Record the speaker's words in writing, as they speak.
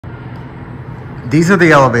These are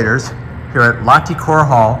the elevators here at Lattie Coor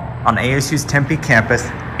Hall on ASU's Tempe campus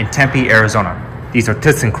in Tempe, Arizona. These are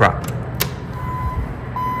ThyssenKrupp.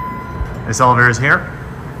 This elevator is here.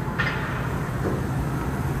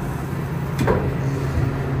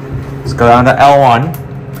 Let's go down to L1.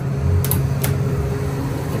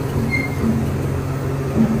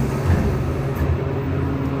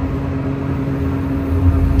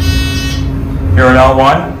 Here at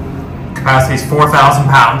L1, capacity is 4,000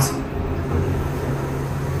 pounds.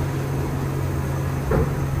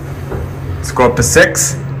 Let's go up to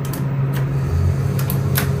 6.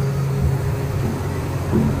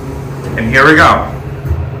 And here we go.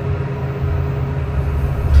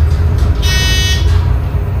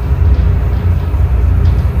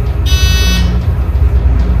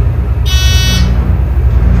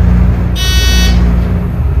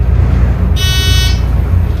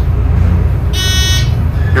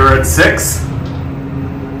 Here at 6.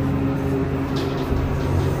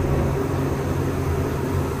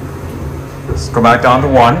 Let's go back down to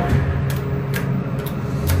 1.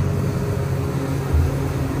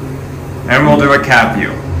 And we'll do a cab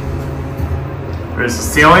view. There's the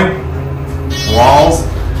ceiling, walls,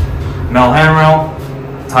 metal handrail,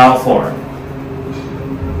 tile floor.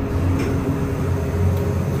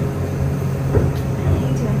 How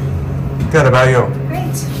you doing? Good, about you?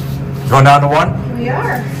 Great. Going down to 1? We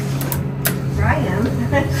are. Or I am.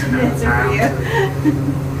 It's for you.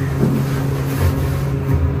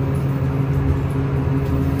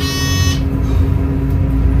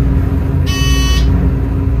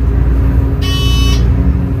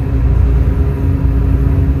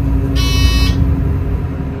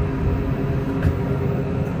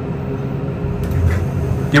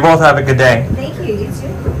 You both have a good day. Thank you. You too.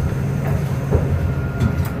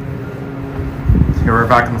 Here we're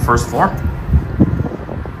back on the first floor.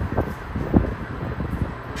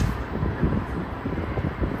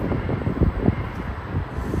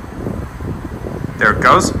 There it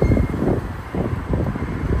goes.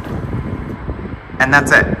 And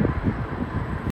that's it.